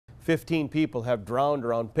15 people have drowned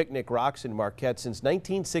around picnic rocks in Marquette since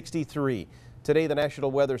 1963. Today, the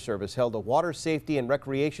National Weather Service held a Water Safety and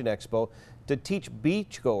Recreation Expo to teach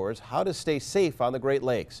beachgoers how to stay safe on the Great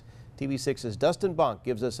Lakes. TV6's Dustin Bonk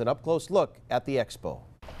gives us an up-close look at the expo.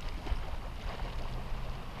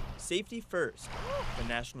 Safety first. The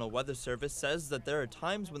National Weather Service says that there are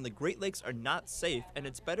times when the Great Lakes are not safe and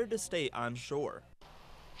it's better to stay on shore.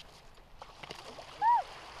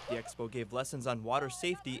 The expo gave lessons on water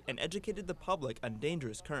safety and educated the public on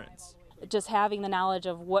dangerous currents. Just having the knowledge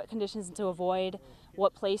of what conditions to avoid,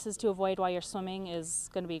 what places to avoid while you're swimming is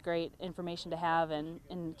going to be great information to have and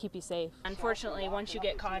keep you safe. Unfortunately, once you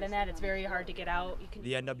get caught in that, it's very hard to get out.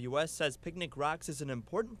 The NWS says Picnic Rocks is an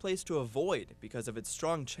important place to avoid because of its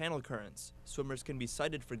strong channel currents. Swimmers can be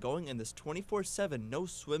cited for going in this 24/7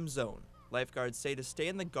 no-swim zone. Lifeguards say to stay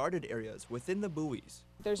in the guarded areas within the buoys.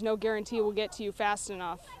 There's no guarantee we'll get to you fast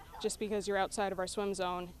enough just because you're outside of our swim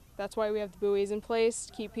zone. That's why we have the buoys in place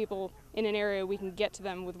to keep people in an area we can get to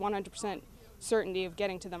them with 100% certainty of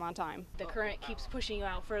getting to them on time. The current keeps pushing you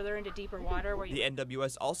out further into deeper water. The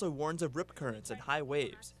NWS also warns of rip currents and high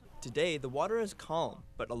waves. Today, the water is calm,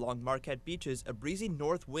 but along Marquette beaches, a breezy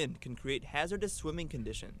north wind can create hazardous swimming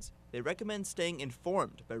conditions. They recommend staying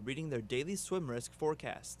informed by reading their daily swim risk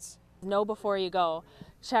forecasts. Know before you go.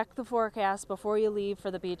 Check the forecast before you leave for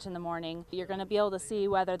the beach in the morning. You're going to be able to see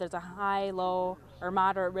whether there's a high, low, or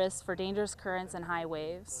moderate risk for dangerous currents and high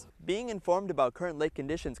waves. Being informed about current lake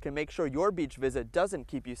conditions can make sure your beach visit doesn't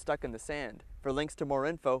keep you stuck in the sand. For links to more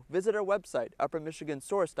info, visit our website,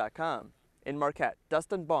 uppermichigansource.com. In Marquette,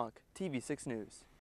 Dustin Bonk, TV6 News.